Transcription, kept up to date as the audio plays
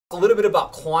a little bit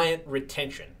about client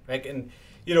retention, right? And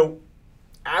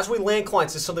as we land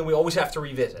clients, it's something we always have to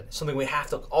revisit. It's something we have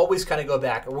to always kind of go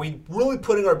back. Are we really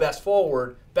putting our best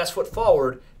foot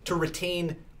forward to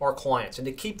retain our clients and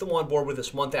to keep them on board with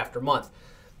us month after month?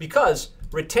 Because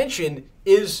retention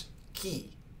is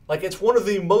key. Like, it's one of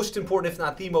the most important, if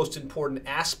not the most important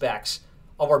aspects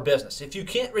of our business. If you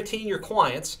can't retain your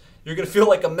clients, you're going to feel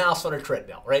like a mouse on a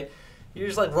treadmill, right? You're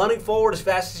just like running forward as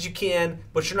fast as you can,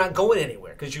 but you're not going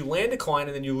anywhere because you land a client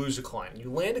and then you lose a client.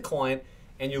 You land a client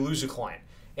and you lose a client.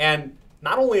 And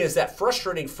not only is that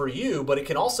frustrating for you, but it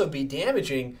can also be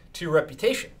damaging to your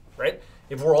reputation, right?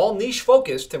 If we're all niche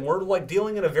focused and we're like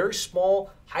dealing in a very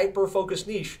small, hyper focused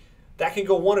niche, that can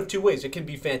go one of two ways. It can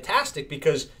be fantastic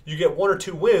because you get 1 or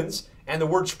 2 wins and the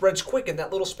word spreads quick in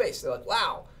that little space. They're like,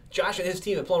 wow, Josh and his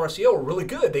team at Plumber SEO are really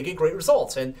good. They get great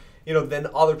results. And then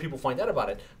other people find out about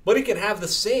it. But it can have the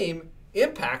same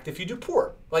impact if you do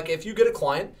poor. Like, if you get a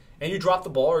client and you drop the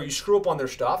ball or you screw up on their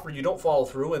stuff or you don't follow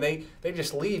through and they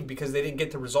just leave because they didn't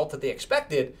get the result that they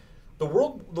expected, the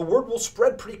word will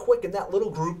spread pretty quick in that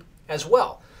little group as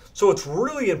well. So it's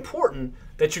really important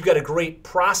that you've got a great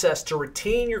process to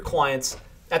retain your clients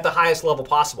at the highest level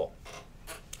possible.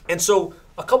 And so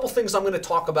a couple things I'm going to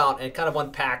talk about and kind of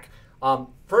unpack.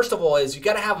 First of all is you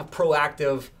got to have a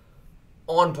proactive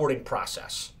onboarding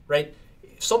process, right?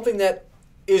 Something that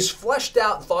is fleshed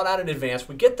out and thought out in advance.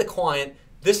 We get the client.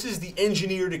 This is the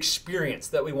engineered experience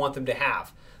that we want them to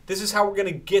have. This is how we're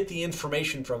going to get the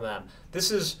information from them.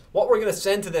 This is what we're going to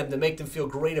send to them to make them feel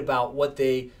great about what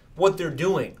they're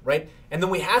doing, right? And then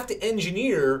we have to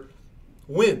engineer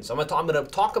wins. I'm going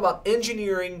to talk about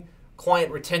engineering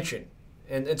client retention.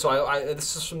 And so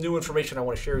this is some new information I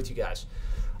want to share with you guys.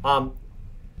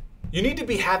 You need to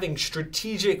be having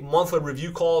strategic monthly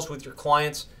review calls with your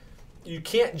clients. You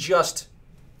can't just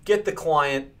get the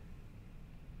client,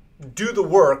 do the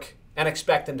work, and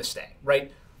expect them to stay,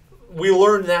 right? We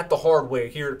learned that the hard way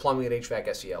here at Plumbing and HVAC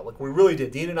SEO. Like, we really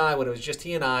did. Dean and I, when it was just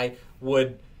he and I,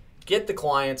 would get the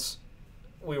clients.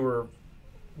 We were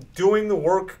doing the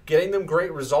work, getting them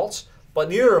great results, but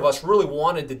neither of us really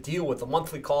wanted to deal with the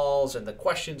monthly calls and the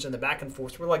questions and the back and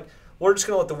forth. We're like, we're just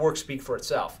going to let the work speak for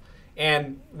itself.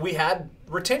 And we had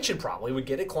retention problem. We would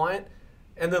get a client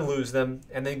and then lose them,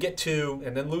 and then get 2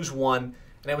 and then lose 1.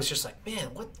 And it was just like, man,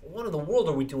 what in the world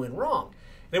are we doing wrong?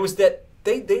 And it was that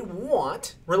they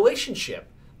want relationship.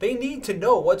 They need to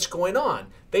know what's going on.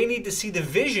 They need to see the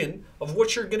vision of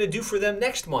what you're going to do for them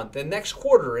next month and next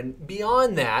quarter and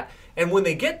beyond that. And when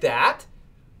they get that,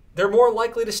 they're more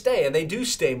likely to stay, and they do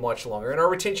stay much longer. And our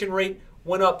retention rate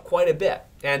went up quite a bit.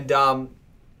 And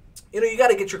you got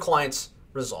to get your clients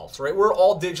results, right? We're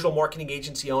all digital marketing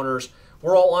agency owners.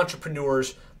 We're all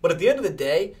entrepreneurs. But at the end of the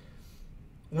day,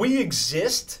 we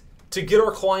exist to get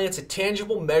our clients a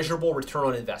tangible, measurable return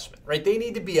on investment, right? They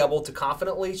need to be able to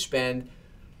confidently spend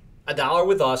 $1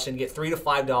 with us and get $3 to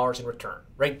 $5 in return,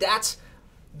 right?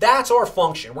 That's our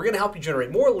function. We're going to help you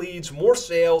generate more leads, more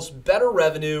sales, better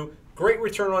revenue, great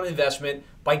return on investment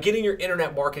by getting your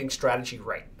internet marketing strategy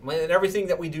right. And everything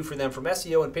that we do for them, from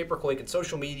SEO and pay-per-click and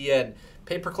social media and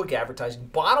pay-per-click advertising,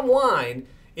 bottom line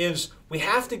is we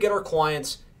have to get our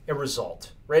clients a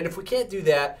result, right? If we can't do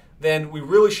that, then we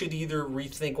really should either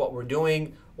rethink what we're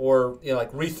doing or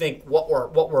rethink what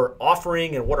we're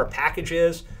offering and what our package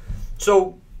is.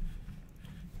 So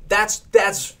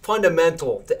that's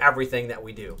fundamental to everything that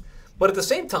we do. But at the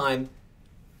same time,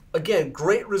 again,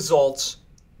 great results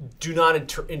do not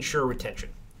ensure retention.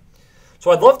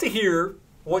 So I'd love to hear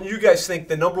what you guys think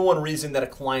the number one reason that a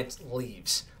client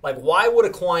leaves. Like, why would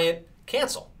a client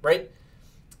cancel, right?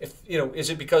 Is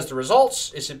it because the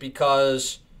results? Is it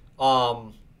because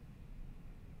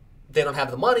they don't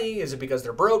have the money? Is it because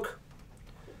they're broke?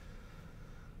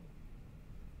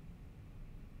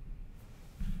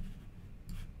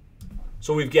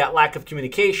 So we've got lack of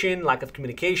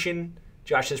communication.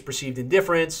 Josh says perceived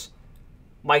indifference.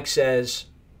 Mike says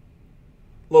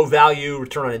low value,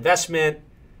 return on investment.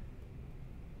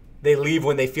 They leave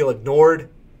when they feel ignored.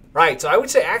 Right, so I would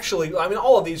say actually,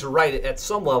 all of these are right at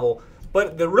some level,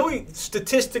 but really,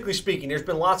 statistically speaking, there's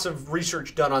been lots of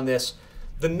research done on this.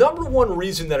 The number one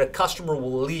reason that a customer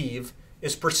will leave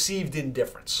is perceived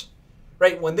indifference,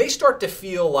 right? When they start to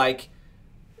feel like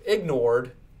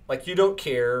ignored, like you don't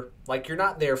care, like you're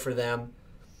not there for them,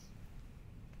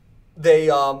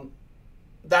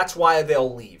 that's why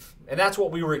they'll leave. And that's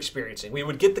what we were experiencing. We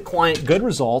would get the client good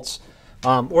results,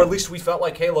 or at least we felt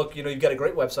like, hey, look, you've got a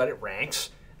great website, it ranks,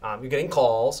 you're getting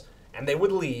calls, and they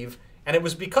would leave. And it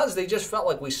was because they just felt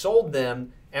like we sold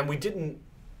them, and we didn't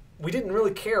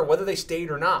really care whether they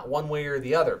stayed or not, one way or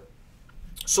the other.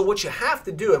 So what you have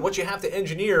to do and what you have to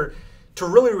engineer to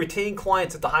really retain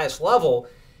clients at the highest level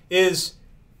is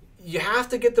you have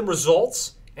to get them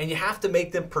results and you have to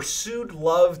make them pursued,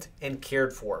 loved, and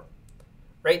cared for,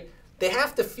 right? They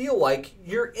have to feel like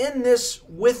you're in this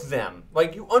with them.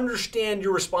 Like you understand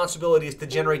your responsibility is to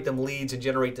generate them leads and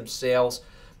generate them sales,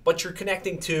 but you're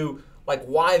connecting to like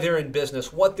why they're in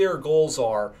business, what their goals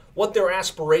are, what their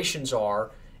aspirations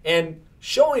are, and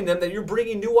showing them that you're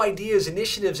bringing new ideas,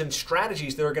 initiatives, and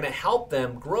strategies that are going to help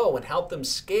them grow and help them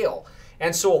scale.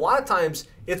 And so a lot of times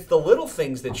it's the little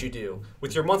things that you do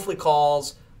with your monthly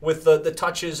calls, with the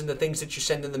touches and the things that you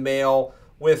send in the mail,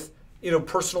 with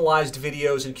personalized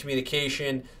videos and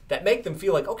communication that make them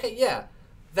feel like, okay, yeah,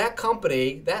 that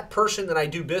company, that person that I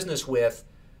do business with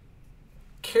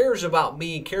cares about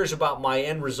me, cares about my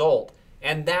end result,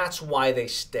 and that's why they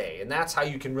stay. And that's how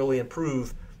you can really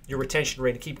improve your retention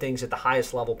rate to keep things at the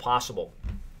highest level possible.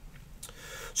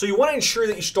 So you want to ensure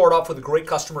that you start off with a great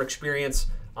customer experience.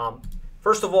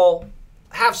 First of all,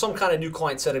 have some kind of new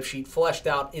client setup sheet fleshed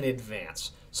out in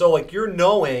advance. So like you're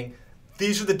knowing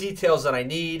these are the details that I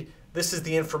need, this is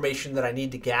the information that I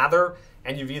need to gather,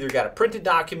 and you've either got a printed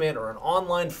document or an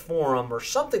online forum or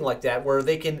something like that where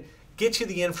they can get you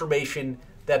the information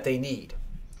that they need.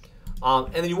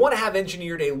 And then you want to have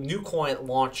engineered a new client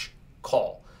launch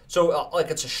call. So like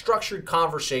it's a structured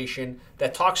conversation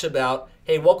that talks about,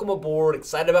 hey, welcome aboard,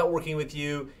 excited about working with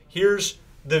you, here's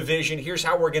the vision, here's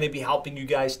how we're going to be helping you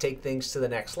guys take things to the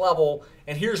next level,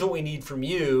 and here's what we need from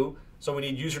you. So we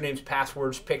need usernames,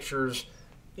 passwords, pictures,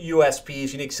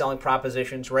 USPs, unique selling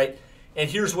propositions, right? And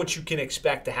here's what you can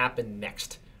expect to happen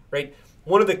next, right?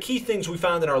 One of the key things we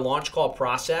found in our launch call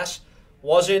process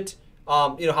wasn't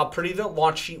how pretty the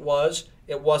launch sheet was.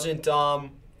 It wasn't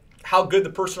how good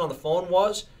the person on the phone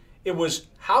was. It was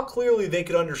how clearly they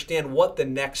could understand what the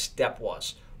next step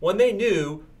was. When they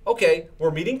knew, okay,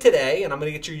 we're meeting today, and I'm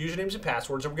going to get your usernames and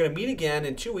passwords, and we're going to meet again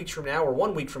in 2 weeks from now or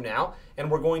 1 week from now, and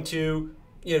we're going to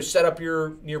set up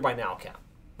your Nearby Now account,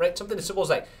 right? Something as simple as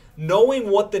that.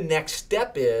 Knowing what the next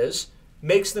step is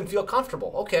makes them feel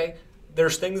comfortable. Okay,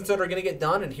 there's things that are going to get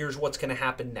done, and here's what's going to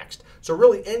happen next. So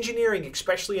really engineering,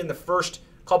 especially in the first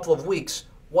couple of weeks,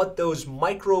 what those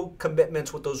micro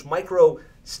commitments, what those micro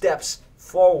steps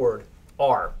forward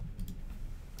are.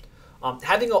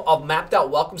 Having a mapped out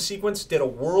welcome sequence did a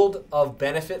world of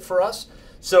benefit for us.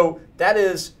 So that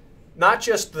is not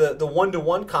just the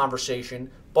one-to-one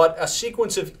conversation, but a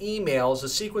sequence of emails, a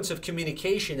sequence of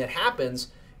communication that happens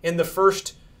in the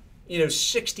first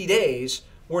 60 days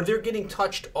where they're getting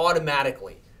touched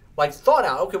automatically. Like thought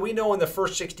out, okay, we know in the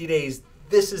first 60 days,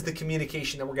 this is the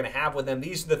communication that we're going to have with them.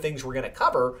 These are the things we're going to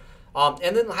cover.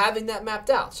 And then having that mapped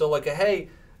out. So like, hey,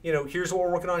 here's what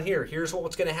we're working on here. Here's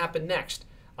what's going to happen next.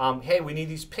 Hey, we need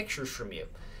these pictures from you.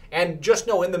 And just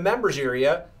know in the members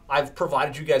area, I've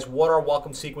provided you guys what our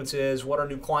welcome sequence is, what our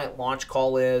new client launch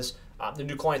call is, the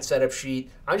new client setup sheet.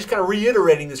 I'm just kind of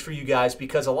reiterating this for you guys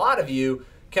because a lot of you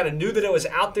kind of knew that it was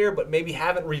out there, but maybe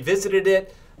haven't revisited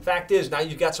it. Fact is, now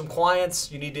you've got some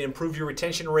clients, you need to improve your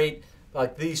retention rate.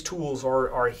 Like these tools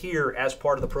are here as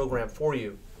part of the program for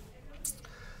you.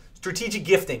 Strategic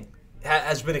gifting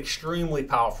has been extremely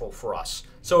powerful for us.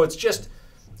 So it's just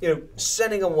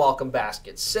sending a welcome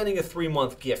basket, sending a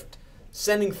 3-month gift,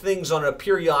 sending things on a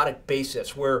periodic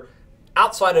basis where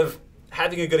outside of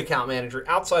having a good account manager,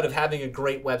 outside of having a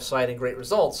great website and great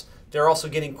results, they're also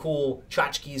getting cool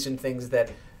tchotchkes and things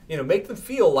that make them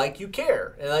feel like you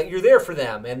care and that you're there for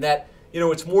them and that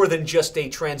it's more than just a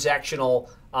transactional,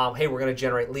 hey, we're going to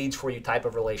generate leads for you type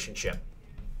of relationship.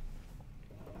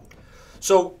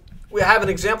 So we have an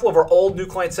example of our old new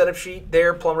client setup sheet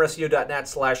there,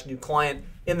 plumberseo.net/new client.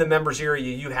 In the members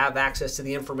area, you have access to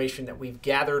the information that we've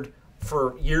gathered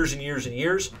for years and years and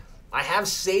years. I have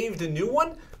saved a new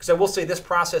one because I will say this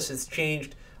process has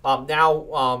changed.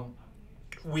 Now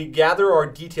we gather our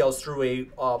details through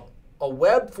a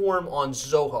web form on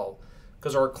Zoho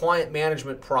because our client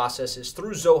management process is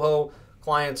through Zoho.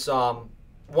 Clients,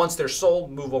 once they're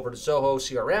sold, move over to Zoho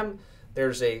CRM.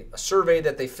 There's a survey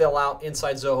that they fill out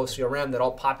inside Zoho CRM that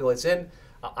all populates in.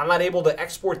 I'm not able to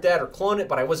export that or clone it,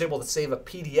 but I was able to save a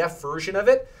PDF version of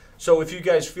it. So if you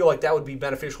guys feel like that would be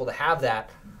beneficial to have that,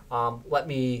 let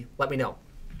me know.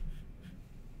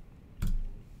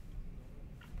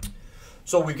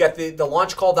 So we've got the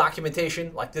launch call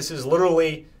documentation. Like this is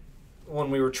literally when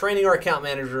we were training our account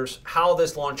managers how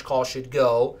this launch call should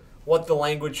go, what the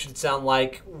language should sound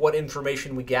like, what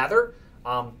information we gather.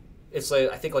 It's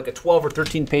I think like a 12 or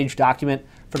 13 page document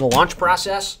for the launch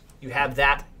process. You have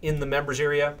that in the members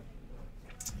area.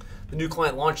 The new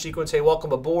client launch sequence, hey,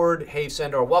 welcome aboard. Hey,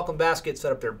 send our welcome basket,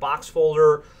 set up their box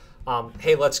folder.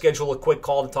 Hey, let's schedule a quick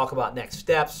call to talk about next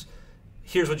steps.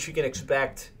 here's what you can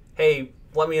expect. Hey,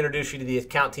 let me introduce you to the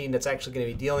account team that's actually going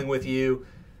to be dealing with you.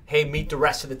 Hey, meet the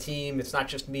rest of the team. It's not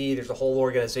just me. There's a whole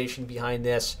organization behind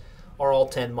this. Our All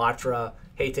 10 mantra.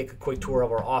 Hey, take a quick tour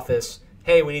of our office.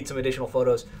 Hey, we need some additional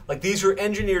photos. Like, these are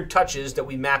engineered touches that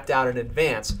we mapped out in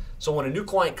advance. So when a new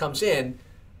client comes in,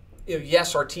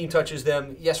 yes, our team touches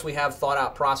them. Yes, we have thought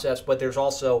out process, but there's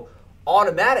also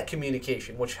automatic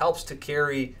communication, which helps to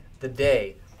carry the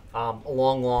day a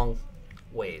long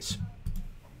ways.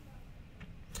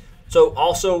 So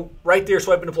also right there,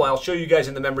 swipe and deploy. I'll show you guys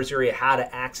in the members area how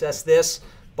to access this,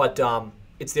 but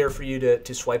it's there for you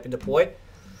to swipe and deploy.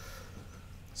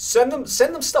 Send them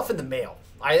stuff in the mail.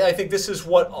 I think this is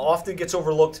what often gets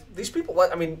overlooked. These people,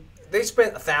 I mean, they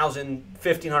spent $1,000,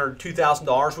 $1,500,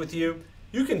 $2,000 with you.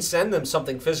 You can send them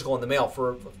something physical in the mail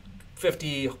for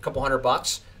 $50, a couple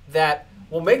 $100 that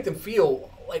will make them feel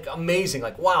like amazing.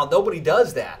 Like, wow, nobody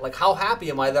does that. Like, how happy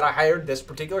am I that I hired this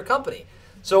particular company?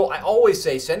 So I always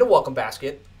say send a welcome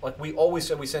basket. Like we always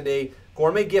said, we send a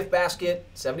gourmet gift basket,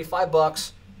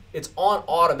 $75. It's on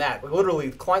automatic. Like literally,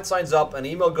 the client signs up, an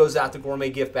email goes out to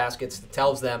Gourmet Gift Baskets that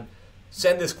tells them,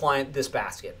 send this client this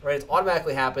basket, right? It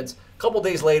automatically happens. A couple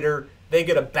days later, they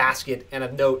get a basket and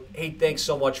a note, hey, thanks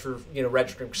so much for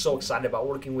registering. We're so excited about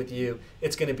working with you.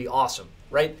 It's going to be awesome,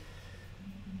 right?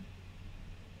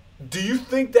 Do you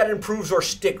think that improves our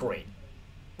stick rate?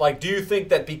 Like, do you think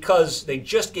that because they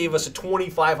just gave us a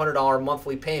 $2,500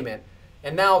 monthly payment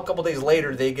and now a couple days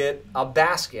later they get a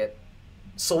basket,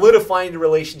 solidifying the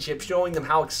relationship, showing them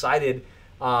how excited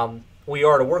we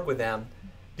are to work with them,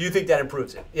 do you think that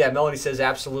improves it? Yeah, Melanie says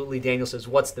absolutely. Daniel says,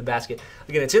 what's the basket?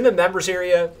 Again, it's in the members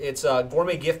area. It's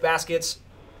Gourmet Gift Baskets.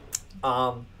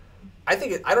 I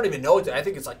don't even know. I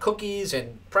think it's like cookies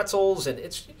and pretzels, and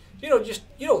it's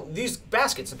these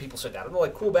baskets that people send out. They're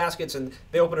like cool baskets, and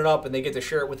they open it up and they get to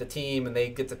share it with the team, and they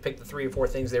get to pick the 3 or 4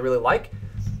 things they really like.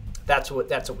 That's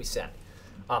what we send.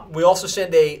 We also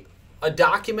send a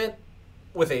document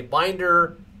with a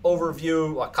binder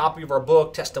overview, a copy of our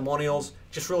book, testimonials,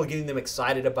 just really getting them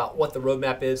excited about what the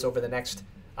roadmap is over the next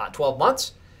 12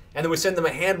 months. And then we send them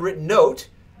a handwritten note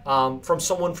from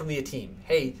someone from the team.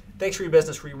 Hey, thanks for your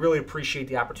business. We really appreciate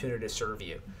the opportunity to serve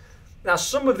you. Now,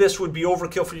 some of this would be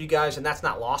overkill for you guys, and that's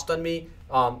not lost on me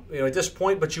at this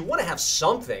point, but you want to have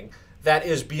something that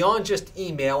is beyond just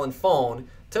email and phone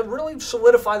to really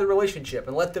solidify the relationship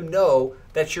and let them know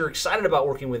that you're excited about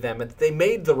working with them and that they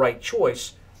made the right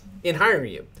choice in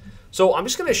hiring you. So I'm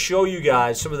just going to show you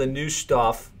guys some of the new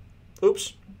stuff.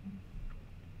 Oops.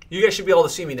 You guys should be able to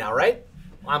see me now, right?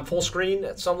 I'm full screen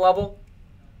at some level.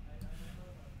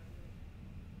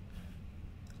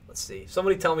 Let's see.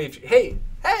 Somebody tell me if you, hey.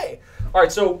 All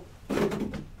right, so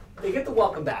they get the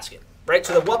welcome basket, right?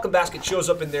 So the welcome basket shows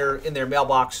up in their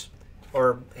mailbox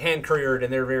or hand couriered,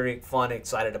 and they're very fun and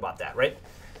excited about that, right?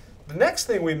 The next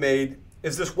thing we made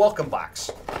is this welcome box.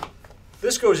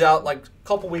 This goes out like a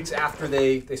couple weeks after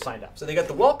they signed up. So they got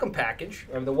the welcome package,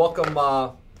 or the welcome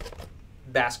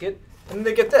basket, and then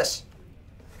they get this,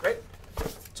 right?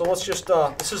 So let's just,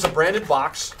 this is a branded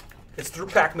box. It's through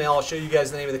Pack Mail. I'll show you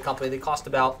guys the name of the company. They cost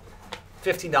about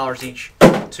 $15 each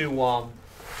to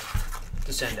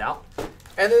send out.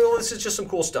 And then this is just some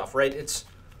cool stuff, right? It's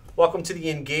welcome to the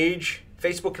Engage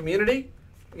Facebook community.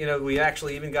 We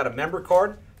actually even got a member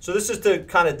card. So this is to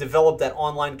kind of develop that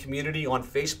online community on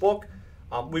Facebook.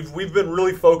 We've been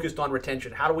really focused on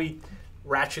retention. How do we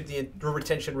ratchet the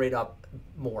retention rate up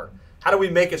more? How do we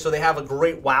make it so they have a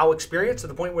great wow experience to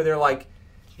the point where they're like,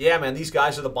 yeah, man, these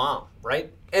guys are the bomb,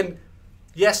 right? And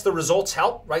yes, the results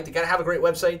help, right? They got to have a great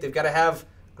website. They've got to have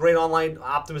great online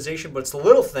optimization, but it's the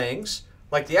little things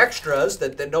like the extras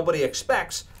that nobody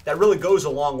expects that really goes a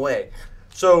long way.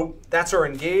 So that's our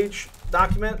Engage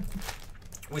document.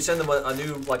 We send them a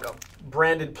new, like a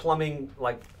branded plumbing,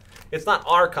 like it's not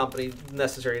our company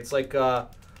necessarily. It's like I'm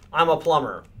a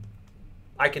plumber.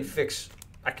 I can fix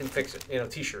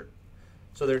it. T-shirt.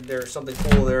 So there's something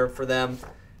cool there for them.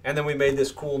 And then we made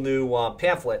this cool new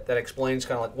pamphlet that explains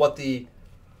kind of like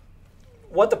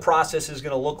what the process is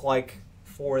going to look like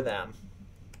for them.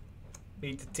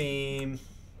 Meet the team.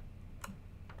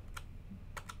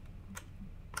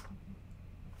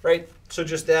 Right? So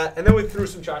just that. And then we threw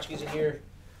some tchotchkes in here.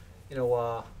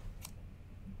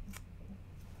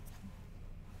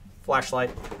 Flashlight.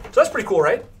 So that's pretty cool,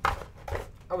 right?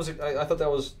 I thought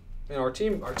that was, our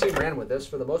team ran with this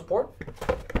for the most part.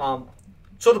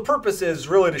 So the purpose is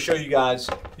really to show you guys,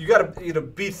 you got to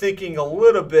be thinking a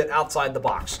little bit outside the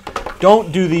box.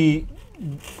 Don't do the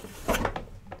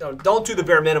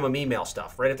bare minimum email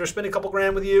stuff, right? If they're spending a couple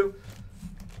grand with you,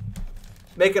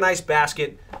 make a nice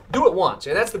basket. Do it once,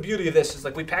 and that's the beauty of this. Is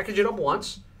like we package it up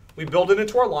once, we build it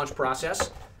into our launch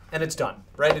process, and it's done,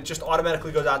 right? It just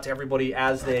automatically goes out to everybody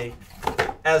as they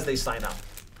sign up.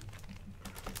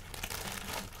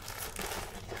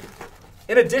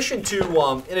 In addition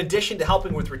to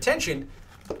helping with retention,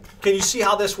 can you see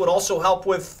how this would also help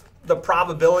with the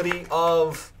probability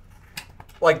of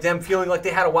like them feeling like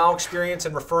they had a wow experience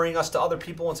and referring us to other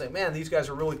people and saying, man, these guys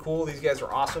are really cool, these guys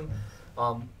are awesome.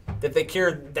 That they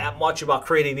care that much about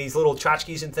creating these little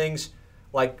tchotchkes and things,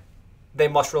 like they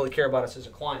must really care about us as a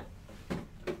client.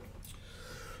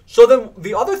 So then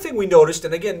the other thing we noticed,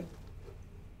 and again,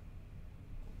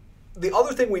 the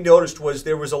other thing we noticed was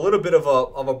there was a little bit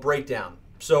of a breakdown.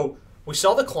 So we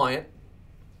sell the client,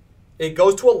 it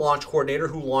goes to a launch coordinator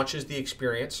who launches the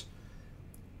experience,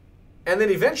 and then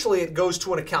eventually it goes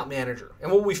to an account manager.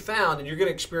 And what we found, and you're going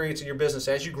to experience in your business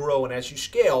as you grow and as you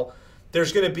scale,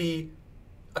 there's going to be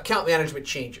account management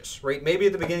changes, right? Maybe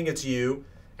at the beginning it's you,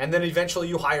 and then eventually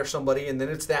you hire somebody, and then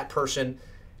it's that person.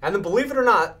 And then believe it or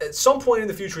not, at some point in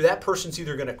the future, that person's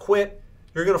either going to quit,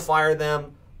 you're going to fire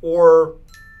them, or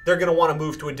they're going to want to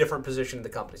move to a different position in the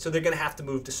company. So they're going to have to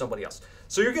move to somebody else.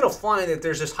 So you're going to find that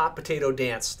there's this hot potato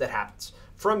dance that happens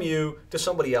from you to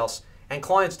somebody else, and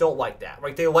clients don't like that,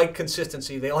 right? They like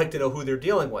consistency. They like to know who they're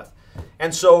dealing with.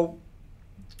 And so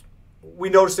we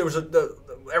noticed there was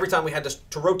every time we had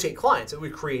to rotate clients, it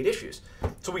would create issues.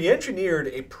 So we engineered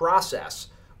a process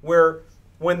where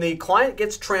when the client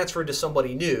gets transferred to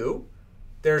somebody new,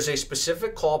 there's a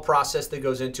specific call process that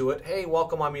goes into it. Hey,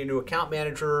 welcome, I'm your new account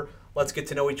manager. Let's get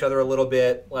to know each other a little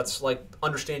bit. Let's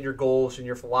understand your goals and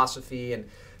your philosophy. And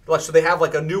so they have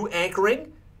a new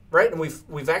anchoring, right? And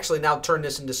we've actually now turned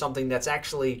this into something that's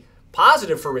actually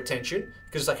positive for retention,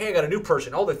 because it's like, hey, I got a new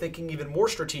person. Oh, they're thinking even more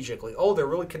strategically. Oh, they're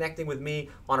really connecting with me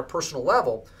on a personal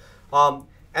level.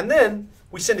 And then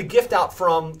we send a gift out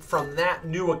from that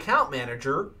new account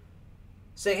manager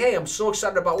saying, hey, I'm so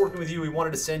excited about working with you. We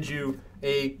wanted to send you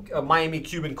a Miami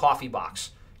Cuban coffee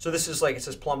box. So this is it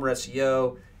says Plumber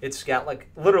SEO. It's got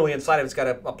literally inside of it, it's got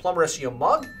a Plumber SEO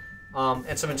mug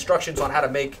and some instructions on how to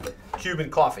make Cuban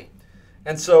coffee.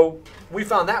 And so we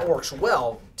found that works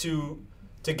well to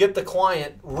get the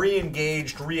client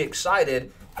re-engaged,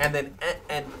 re-excited, and then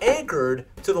and anchored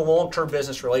to the long-term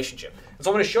business relationship. And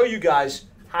so I'm going to show you guys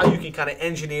how you can kind of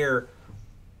engineer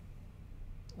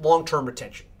long-term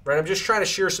retention. Right? I'm just trying to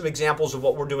share some examples of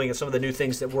what we're doing and some of the new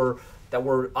things that we're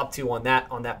up to on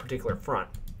that particular front.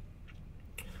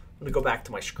 Let me go back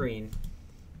to my screen.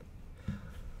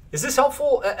 Is this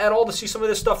helpful at all to see some of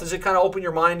this stuff? Does it kind of open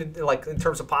your mind in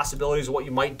terms of possibilities of what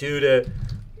you might do to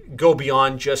go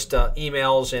beyond just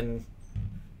emails and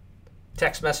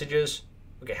text messages?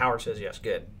 Okay, Howard says yes.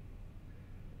 Good.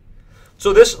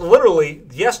 So this literally,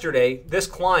 yesterday, this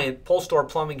client, Polestar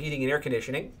Plumbing, Heating, and Air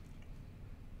Conditioning.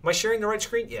 Am I sharing the right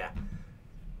screen? Yeah.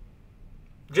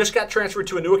 Just got transferred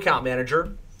to a new account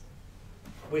manager.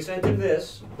 We sent him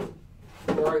this.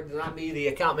 Or not me, the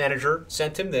account manager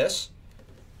sent him this.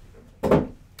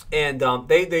 And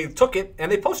they took it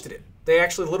and they posted it. They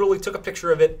actually literally took a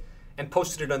picture of it and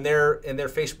posted it on their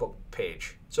Facebook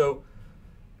page. So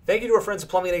thank you to our friends at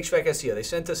Plumbing and HVAC SEO. They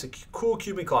sent us a cool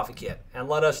Cuban coffee kit and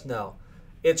let us know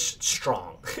it's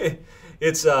strong.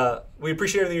 It's we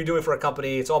appreciate everything you're doing for our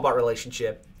company. It's all about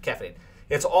relationship. Caffeine.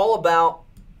 It's all about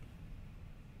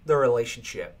the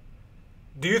relationship.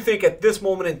 Do you think at this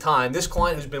moment in time, this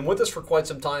client who's been with us for quite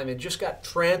some time and just got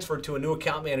transferred to a new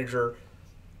account manager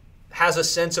has a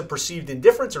sense of perceived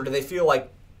indifference, or do they feel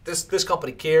like this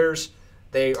company cares,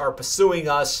 they are pursuing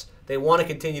us, they want to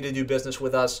continue to do business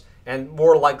with us, and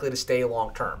more likely to stay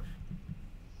long term?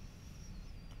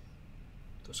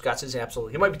 So Scott says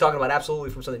absolutely. He might be talking about absolutely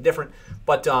from something different,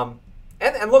 but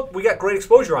and look, we got great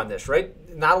exposure on this, right?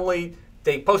 Not only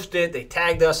they posted it, they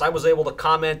tagged us, I was able to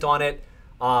comment on it.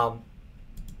 I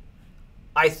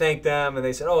thanked them, and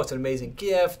they said, oh, it's an amazing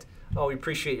gift. Oh, we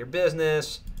appreciate your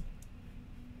business.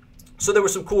 So there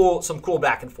was some cool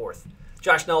back and forth.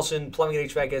 Josh Nelson, Plumbing and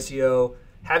HVAC SEO,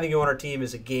 having you on our team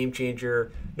is a game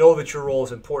changer. Know that your role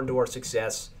is important to our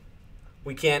success.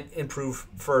 We can't improve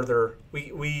further.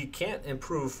 We can't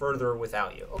improve further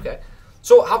without you. Okay.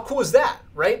 So how cool is that,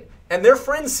 right? And their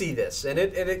friends see this, and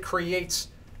it creates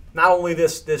not only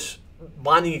this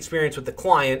bonding experience with the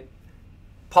client.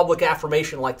 Public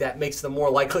affirmation like that makes them more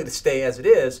likely to stay as it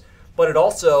is, but it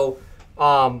also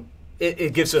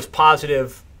it gives us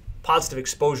positive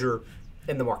exposure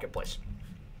in the marketplace.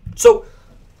 So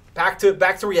back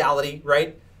to reality,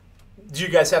 right? Do you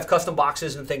guys have custom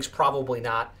boxes and things? Probably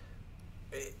not.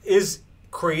 Is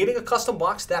creating a custom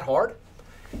box that hard?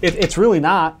 It's really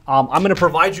not. I'm going to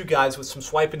provide you guys with some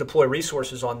swipe and deploy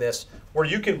resources on this, where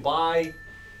you can buy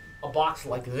a box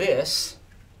like this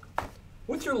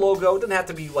with your logo. It doesn't have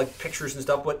to be like pictures and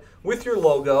stuff, but with your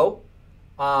logo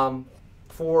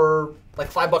for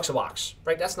like $5 a box,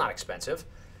 right? That's not expensive.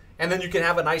 And then you can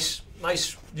have a nice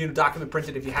document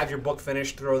printed. If you have your book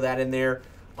finished, throw that in there.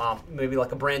 Maybe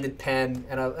like a branded pen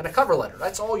and a cover letter.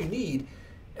 That's all you need.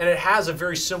 And it has a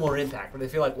very similar impact where they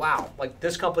feel like, wow, like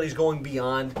this company's going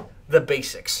beyond the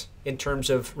basics in terms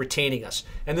of retaining us.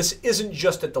 And this isn't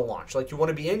just at the launch. Like, you want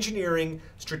to be engineering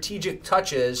strategic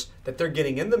touches that they're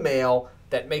getting in the mail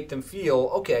that make them feel,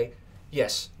 okay,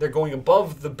 yes, they're going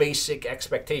above the basic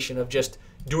expectation of just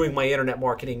doing my internet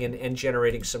marketing and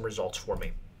generating some results for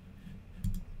me.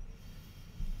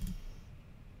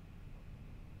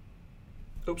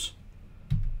 Oops.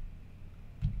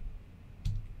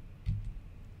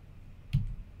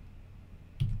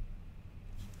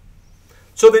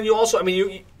 So then you also, I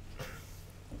mean,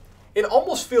 it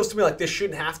almost feels to me like this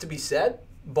shouldn't have to be said,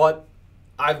 but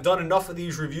I've done enough of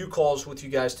these review calls with you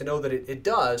guys to know that it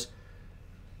does.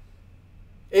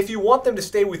 If you want them to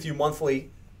stay with you monthly,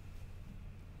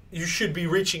 you should be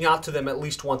reaching out to them at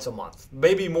least once a month,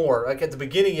 maybe more. Like at the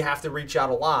beginning, you have to reach out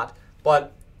a lot,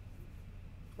 but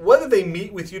whether they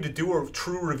meet with you to do a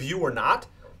true review or not,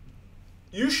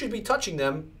 you should be touching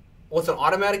them with an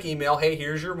automatic email. Hey,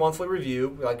 here's your monthly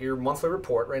review, like your monthly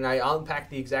report. Right now, I'll unpack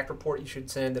the exact report you should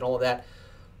send and all of that.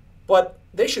 But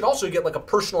they should also get like a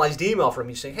personalized email from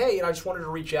you saying, hey, I just wanted to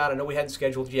reach out. I know we hadn't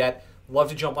scheduled yet. Love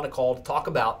to jump on a call to talk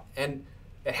about. And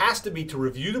it has to be to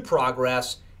review the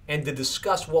progress and to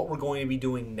discuss what we're going to be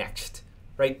doing next,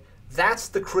 right? That's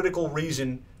the critical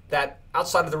reason that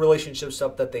outside of the relationship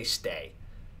stuff that they stay.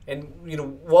 And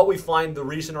what we find, the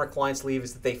reason our clients leave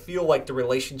is that they feel like the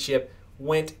relationship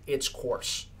went its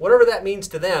course. Whatever that means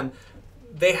to them,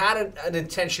 they had an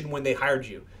intention when they hired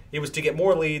you. It was to get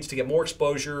more leads, to get more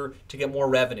exposure, to get more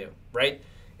revenue, right?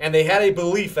 And they had a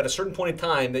belief at a certain point in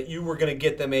time that you were going to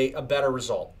get them a better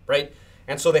result, right?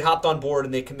 And so they hopped on board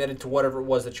and they committed to whatever it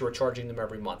was that you were charging them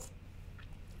every month.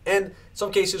 And in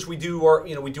some cases we do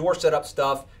our setup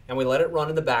stuff and we let it run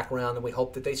in the background and we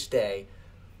hope that they stay.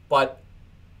 But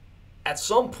at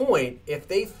some point, if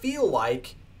they feel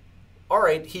like, all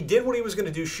right, he did what he was going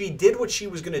to do, she did what she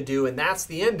was going to do, and that's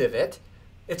the end of it,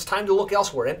 it's time to look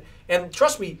elsewhere. And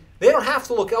trust me, they don't have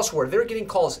to look elsewhere. They're getting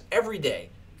calls every day,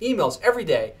 emails every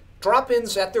day,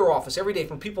 drop-ins at their office every day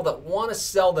from people that want to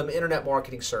sell them internet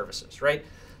marketing services, right?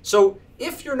 So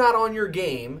if you're not on your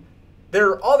game, there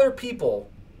are other people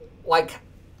like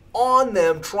on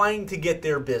them trying to get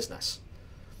their business.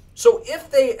 So if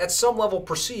they at some level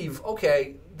perceive,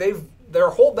 okay, their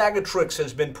whole bag of tricks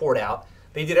has been poured out,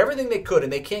 they did everything they could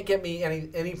and they can't get me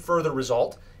any further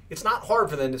result, it's not hard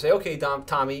for them to say, okay,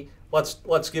 Tommy,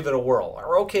 let's give it a whirl.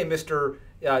 Or okay, Mr.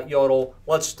 Yodel,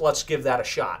 let's give that a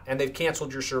shot. And they've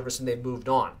canceled your service and they've moved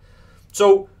on.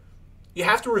 So you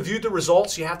have to review the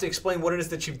results. You have to explain what it is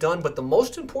that you've done. But the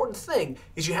most important thing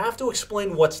is you have to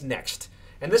explain what's next.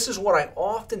 And this is what I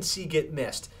often see get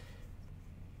missed.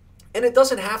 And it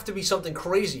doesn't have to be something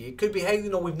crazy. It could be, hey,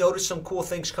 we've noticed some cool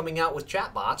things coming out with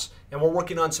chatbots, and we're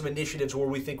working on some initiatives where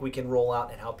we think we can roll out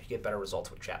and help you get better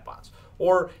results with chatbots.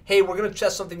 Or, hey, we're going to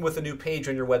test something with a new page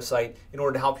on your website in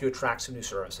order to help you attract some new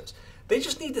services. They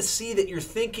just need to see that you're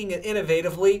thinking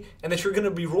innovatively and that you're going to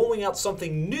be rolling out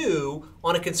something new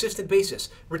on a consistent basis.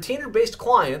 Retainer-based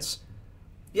clients,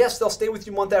 yes, they'll stay with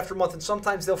you month after month, and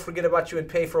sometimes they'll forget about you and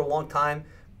pay for a long time.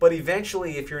 But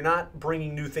eventually, if you're not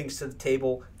bringing new things to the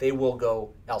table, they will go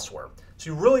elsewhere.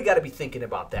 So you really got to be thinking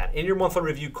about that in your monthly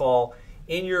review call,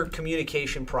 in your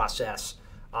communication process.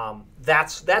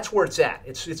 That's where it's at.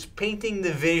 It's painting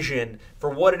the vision for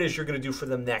what it is you're going to do for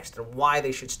them next and why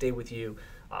they should stay with you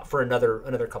for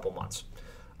another couple months.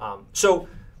 So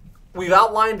we've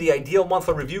outlined the ideal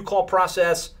monthly review call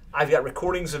process. I've got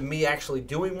recordings of me actually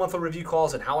doing monthly review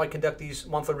calls and how I conduct these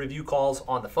monthly review calls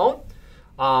on the phone.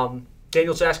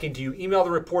 Daniel's asking, do you email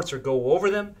the reports or go over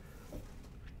them?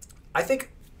 I think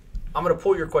I'm going to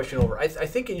pull your question over. I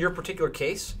think in your particular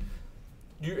case,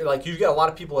 you've got a lot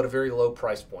of people at a very low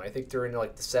price point. I think they're in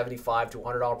like the $75 to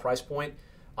 $100 price point.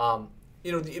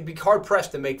 It'd be hard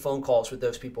pressed to make phone calls with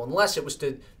those people unless it was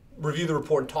to review the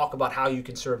report and talk about how you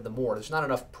can serve them more. There's not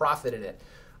enough profit in it.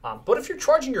 But if you're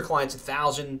charging your clients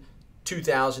 $1,000,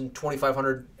 $2,000,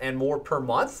 $2,500 and more per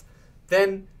month,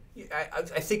 then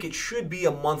I think it should be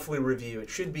a monthly review. It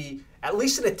should be at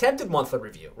least an attempted monthly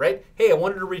review, right? Hey, I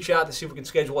wanted to reach out to see if we can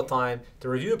schedule a time to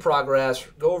review the progress,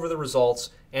 go over the results,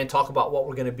 and talk about what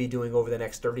we're going to be doing over the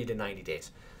next 30 to 90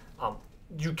 days.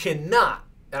 You cannot,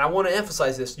 and I want to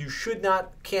emphasize this, you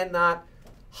cannot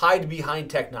hide behind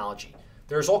technology.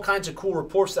 There's all kinds of cool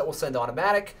reports that will send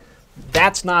automatic.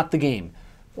 That's not the game.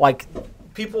 Like,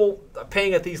 people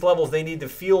paying at these levels, they need to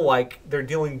feel like they're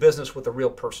doing business with a real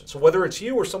person. So whether it's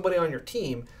you or somebody on your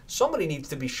team, somebody needs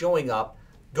to be showing up,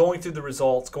 going through the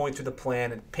results, going through the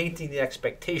plan, and painting the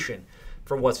expectation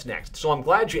for what's next. So I'm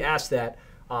glad you asked that.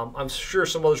 I'm sure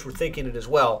some others were thinking it as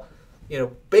well.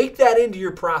 Bake that into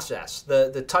your process.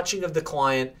 The touching of the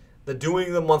client, the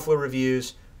doing the monthly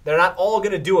reviews. They're not all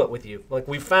going to do it with you. Like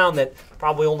we found that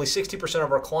probably only 60%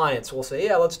 of our clients will say,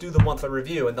 yeah, let's do the monthly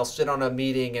review. And they'll sit on a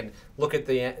meeting and look at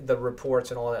the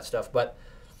reports and all that stuff. But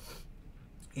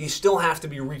you still have to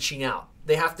be reaching out.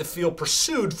 They have to feel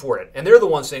pursued for it. And they're the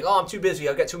ones saying, oh, I'm too busy.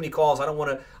 I've got too many calls. I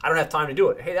don't have time to do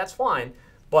it. Hey, that's fine.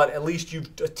 But at least you've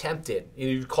attempted.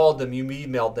 You've called them, you've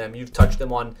emailed them, you've touched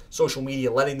them on social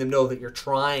media, letting them know that you're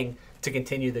trying to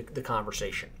continue the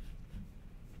conversation.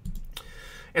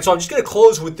 And so I'm just going to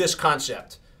close with this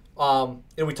concept.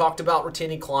 We talked about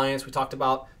retaining clients. We talked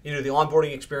about the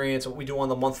onboarding experience, what we do on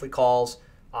the monthly calls.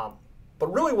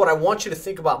 But really what I want you to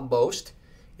think about most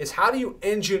is how do you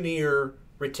engineer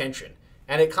retention?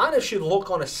 And it kind of should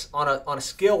look on a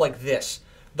scale like this.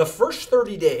 The first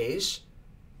 30 days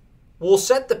will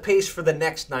set the pace for the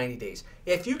next 90 days.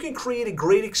 If you can create a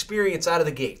great experience out of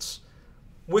the gates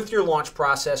with your launch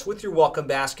process, with your welcome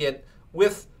basket,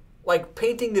 with like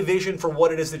painting the vision for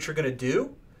what it is that you're going to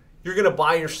do, you're going to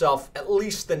buy yourself at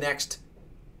least the next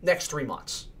 3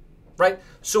 months, right?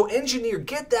 So engineer,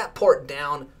 get that part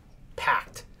down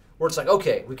packed, where it's like,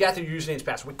 okay, we got their usernames,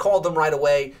 password. We called them right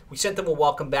away. We sent them a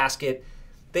welcome basket.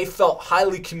 They felt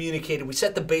highly communicated. We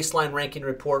set the baseline ranking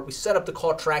report. We set up the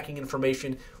call tracking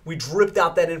information. We dripped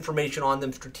out that information on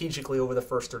them strategically over the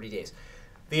first 30 days.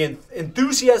 The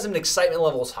enthusiasm and excitement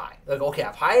level is high. Like, okay,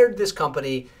 I've hired this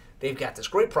company. They've got this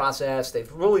great process.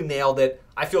 They've really nailed it.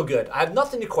 I feel good. I have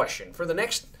nothing to question. For the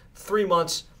next 3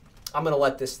 months, I'm going to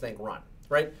let this thing run,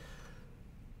 right?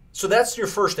 So that's your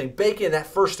first thing. Bake in that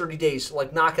first 30 days,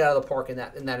 like knock it out of the park in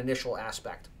that initial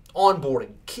aspect.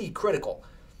 Onboarding, key, critical.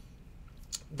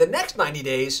 The next 90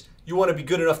 days, you want to be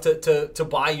good enough to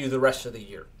buy you the rest of the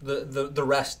year,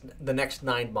 the next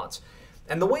 9 months.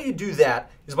 And the way you do that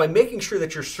is by making sure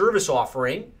that your service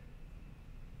offering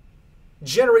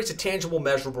generates a tangible,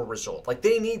 measurable result. Like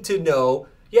they need to know,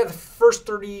 yeah, the first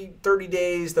 30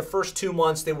 days, the first 2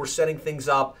 months, they were setting things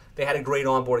up. They had a great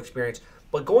onboard experience.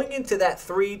 But going into that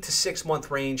 3 to 6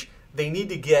 month range, they need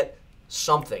to get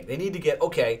something. They need to get,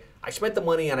 okay, I spent the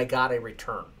money and I got a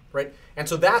return, right? And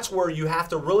so that's where you have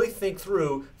to really think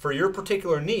through for your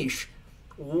particular niche,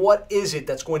 what is it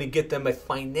that's going to get them a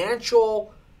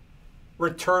financial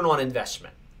return on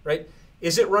investment, right?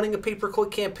 Is it running a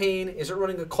pay-per-click campaign? Is it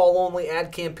running a call-only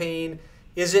ad campaign?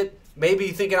 Is it maybe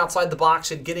thinking outside the box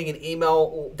and getting an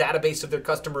email database of their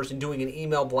customers and doing an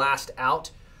email blast out,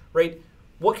 right?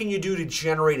 What can you do to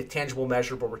generate a tangible,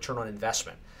 measurable return on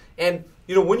investment? And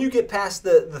when you get past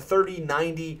the 30,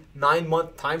 90,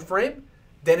 9-month time frame,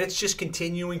 then it's just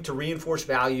continuing to reinforce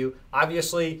value.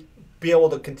 Obviously, be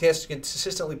able to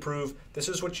consistently prove this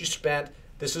is what you spent,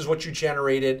 this is what you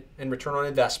generated in return on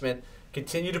investment.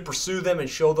 Continue to pursue them and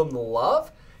show them the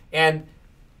love, and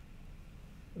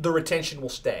the retention will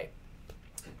stay.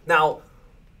 Now,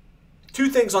 2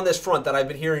 things on this front that I've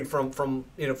been hearing from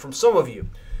some of you.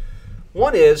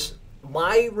 One is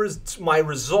my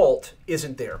result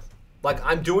isn't there. Like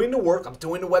I'm doing the work, I'm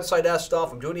doing the website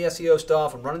stuff, I'm doing the SEO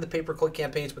stuff, I'm running the pay-per-click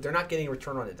campaigns, but they're not getting a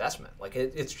return on investment. Like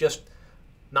it's just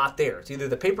not there. It's either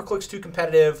the pay-per-click's too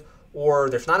competitive or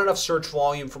there's not enough search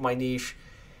volume for my niche.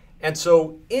 And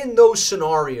so in those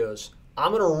scenarios,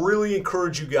 I'm going to really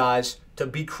encourage you guys to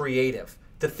be creative,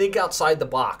 to think outside the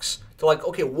box, to like,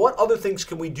 okay, what other things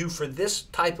can we do for this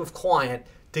type of client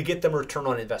to get them a return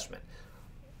on investment?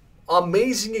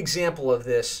 Amazing example of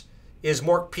this is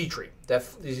Mark Petrie.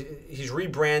 He's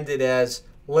rebranded as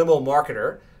Limo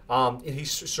Marketer. And he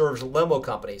serves limo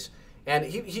companies. And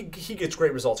he gets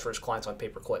great results for his clients on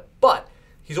pay-per-click. But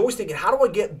he's always thinking, how do I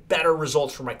get better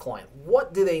results for my client?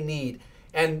 What do they need?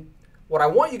 And what I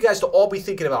want you guys to all be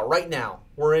thinking about right now,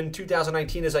 we're in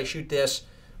 2019 as I shoot this,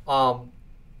 the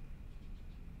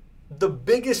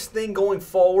biggest thing going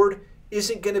forward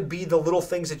isn't going to be the little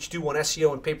things that you do on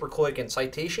SEO and pay-per-click and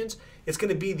citations. It's going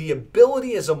to be the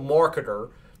ability as a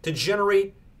marketer to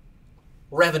generate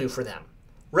revenue for them.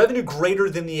 Revenue greater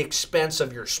than the expense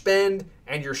of your spend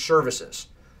and your services.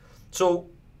 So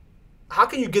how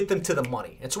can you get them to the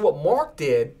money? And so what Mark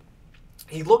did,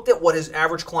 he looked at what his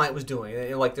average client was doing.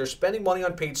 And like they're spending money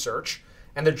on paid search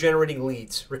and they're generating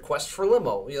leads, requests for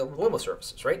limo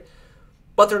services, right?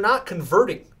 But they're not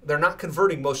converting. They're not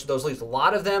converting most of those leads. A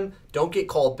lot of them don't get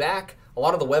called back. A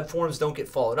lot of the web forms don't get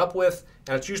followed up with.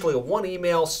 And it's usually a one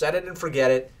email, set it and forget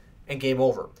it, and game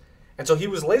over. And so he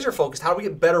was laser focused, how do we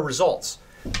get better results?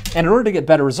 And in order to get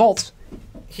better results,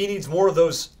 he needs more of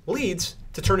those leads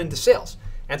to turn into sales.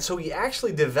 And so he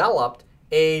actually developed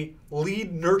a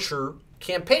lead nurture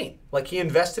campaign. Like he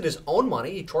invested his own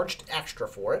money, he charged extra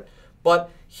for it, but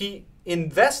he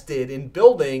invested in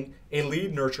building a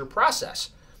lead nurture process.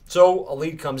 So a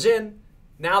lead comes in,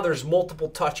 now there's multiple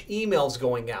touch emails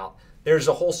going out. There's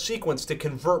a whole sequence to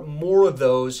convert more of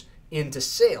those into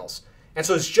sales. And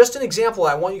so it's just an example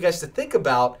I want you guys to think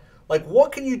about, like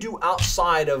what can you do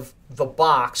outside of the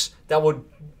box that would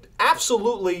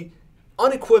absolutely,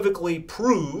 unequivocally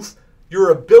prove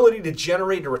your ability to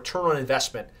generate a return on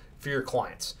investment for your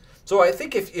clients. So I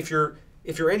think if you're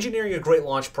engineering a great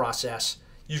launch process,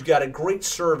 you've got a great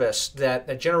service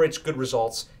that generates good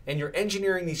results, and you're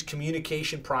engineering these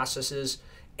communication processes,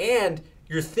 and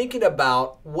you're thinking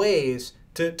about ways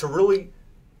to really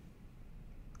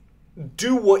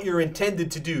do what you're intended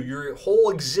to do. Your whole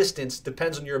existence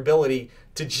depends on your ability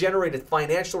to generate a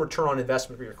financial return on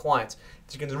investment for your clients.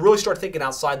 So you can really start thinking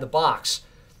outside the box.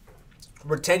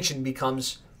 Retention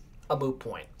becomes a moot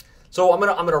point. So I'm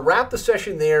gonna wrap the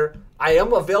session there. I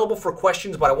am available for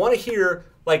questions, but I want to hear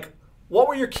like what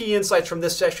were your key insights from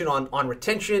this session on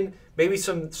retention? Maybe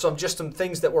some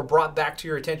things that were brought back to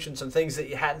your attention, some things that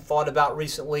you hadn't thought about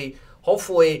recently.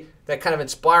 Hopefully that kind of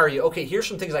inspire you. Okay, here's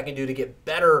some things I can do to get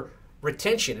better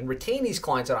retention and retain these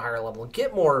clients at a higher level and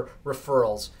get more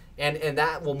referrals, and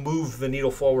that will move the needle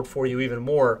forward for you even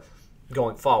more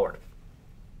going forward.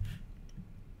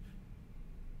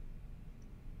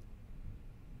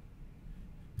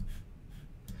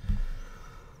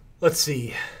 Let's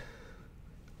see. I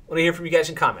want to hear from you guys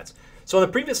in comments. So on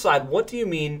the previous slide, what do you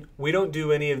mean we don't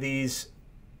do any of these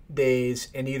days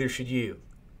and neither should you?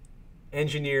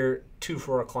 Engineer 2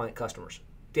 for our client customers.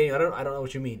 Daniel, I don't know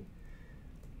what you mean.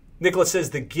 Nicholas says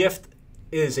the gift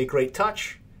is a great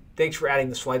touch. Thanks for adding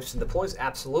the swipes and deploys.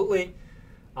 Absolutely.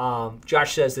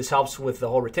 Josh says this helps with the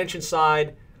whole retention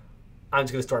side. I'm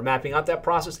just going to start mapping out that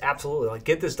process. Absolutely. Like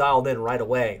get this dialed in right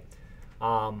away.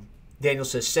 Daniel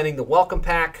says sending the welcome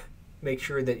pack. Make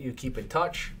sure that you keep in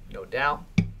touch. No doubt.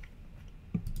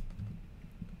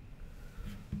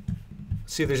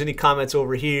 See if there's any comments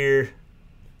over here.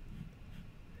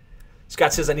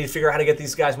 Scott says, I need to figure out how to get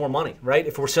these guys more money, right?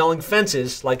 If we're selling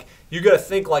fences, like you got to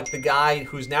think like the guy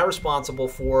who's now responsible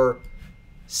for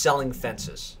selling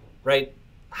fences, right?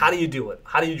 How do you do it?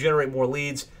 How do you generate more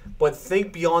leads? But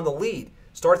think beyond the lead.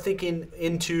 Start thinking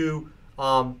into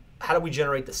how do we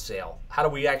generate the sale? How do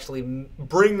we actually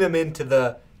bring them into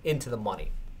the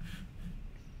money?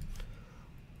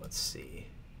 Let's see.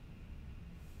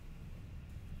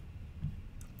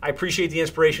 I appreciate the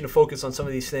inspiration to focus on some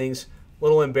of these things. A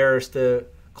little embarrassed to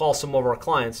call some of our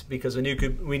clients because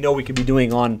we know we could be doing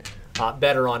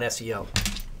better on SEO.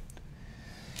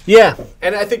 Yeah,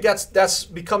 and I think that's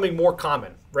becoming more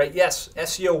common, right? Yes,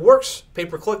 SEO works,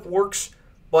 pay-per-click works,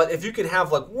 but if you can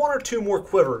have like one or two more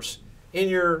quivers in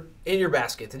your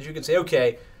basket that you can say,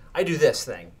 okay, I do this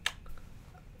thing.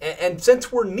 And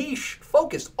since we're niche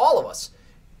focused, all of us,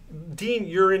 Dean,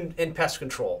 you're in pest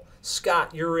control.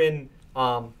 Scott, you're in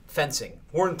fencing.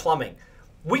 We're in plumbing.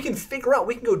 We can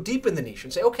go deep in the niche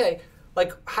and say, okay,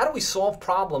 like how do we solve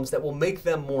problems that will make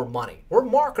them more money? We're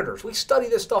marketers. We study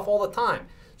this stuff all the time.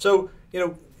 So,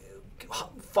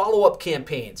 follow-up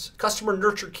campaigns, customer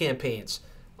nurture campaigns,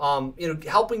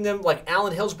 helping them, like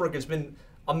Alan Hillsberg has been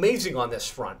amazing on this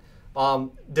front,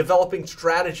 developing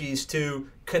strategies to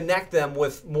connect them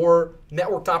with more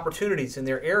networked opportunities in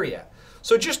their area.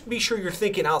 So just be sure you're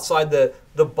thinking outside the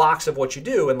box of what you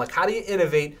do, and like how do you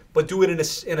innovate, but do it in a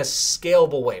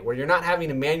scalable way where you're not having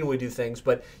to manually do things,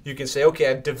 but you can say,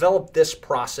 okay, I've developed this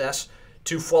process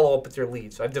to follow up with your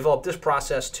leads. I've developed this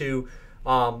process to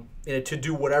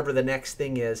do whatever the next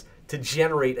thing is to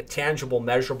generate a tangible,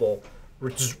 measurable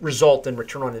result and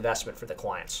return on investment for the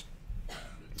clients.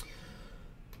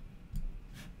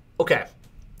 Okay,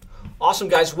 awesome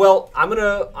guys. Well, I'm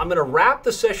gonna wrap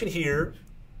the session here.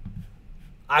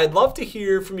 I'd love to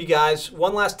hear from you guys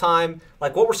one last time.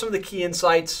 Like, what were some of the key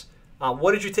insights?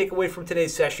 What did you take away from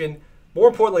today's session? More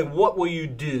importantly, what will you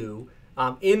do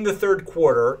in the third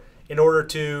quarter in order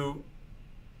to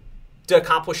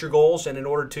accomplish your goals, and in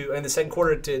the second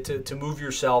quarter to move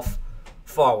yourself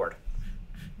forward?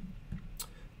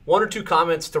 One or two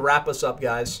comments to wrap us up,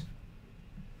 guys.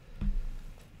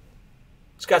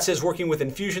 Scott says working with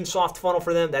Infusionsoft funnel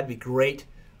for them, that'd be great.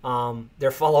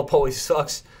 Their follow-up always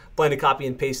sucks. Plan to copy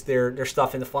and paste their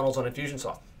stuff into funnels on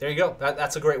Infusionsoft. There you go.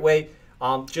 That's a great way.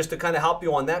 Just to kind of help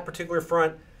you on that particular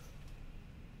front,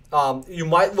 you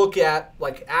might look at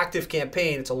like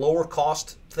ActiveCampaign. It's a lower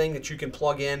cost thing that you can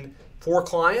plug in for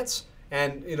clients,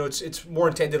 and it's more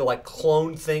intended to like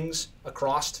clone things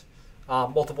across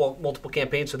multiple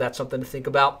campaigns. So that's something to think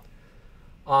about.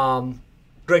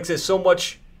 Greg says, so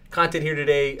much content here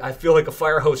today. I feel like a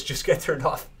fire hose just got turned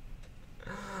off.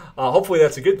 Hopefully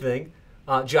that's a good thing.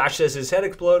 Josh says his head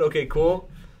explode. Okay, cool.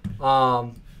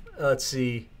 Let's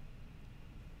see.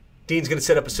 Dean's going to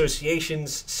set up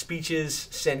associations, speeches,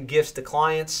 send gifts to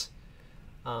clients.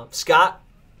 Scott,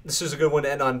 this is a good one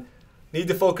to end on. Need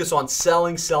to focus on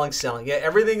selling. Yeah,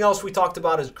 everything else we talked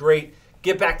about is great.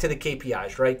 Get back to the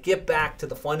KPIs, right? Get back to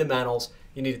the fundamentals.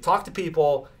 You need to talk to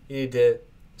people. You need to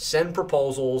send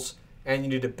proposals, and you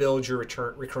need to build your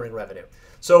recurring revenue.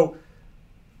 So,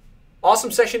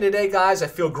 awesome session today, guys. I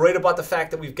feel great about the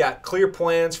fact that we've got clear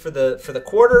plans for the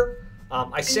quarter.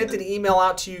 I sent an email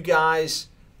out to you guys.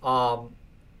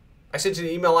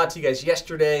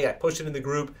 Yesterday. I posted in the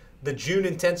group. The June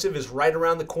intensive is right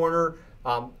around the corner.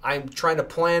 I'm trying to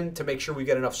plan to make sure we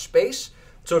get enough space.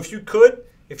 So if you're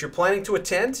planning to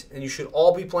attend, and you should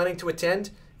all be planning to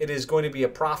attend, it is going to be a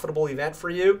profitable event for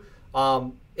you.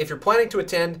 If you're planning to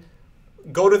attend,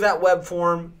 go to that web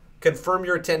form, confirm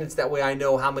your attendance. That way I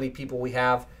know how many people we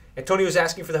have. Antonio was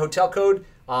asking for the hotel code.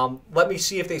 Let me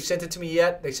see if they've sent it to me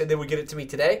yet. They said they would get it to me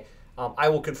today. I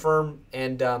will confirm,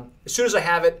 and as soon as I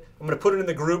have it, I'm going to put it in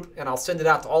the group, and I'll send it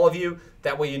out to all of you.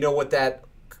 That way you know what that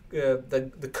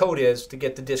the code is to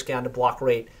get the discounted block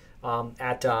rate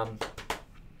at the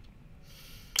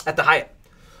Hyatt.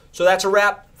 So that's a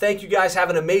wrap. Thank you guys. Have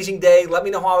an amazing day. Let me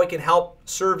know how I can help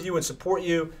serve you and support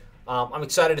you. I'm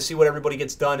excited to see what everybody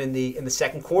gets done in the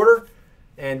second quarter,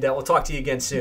 and we'll talk to you again soon.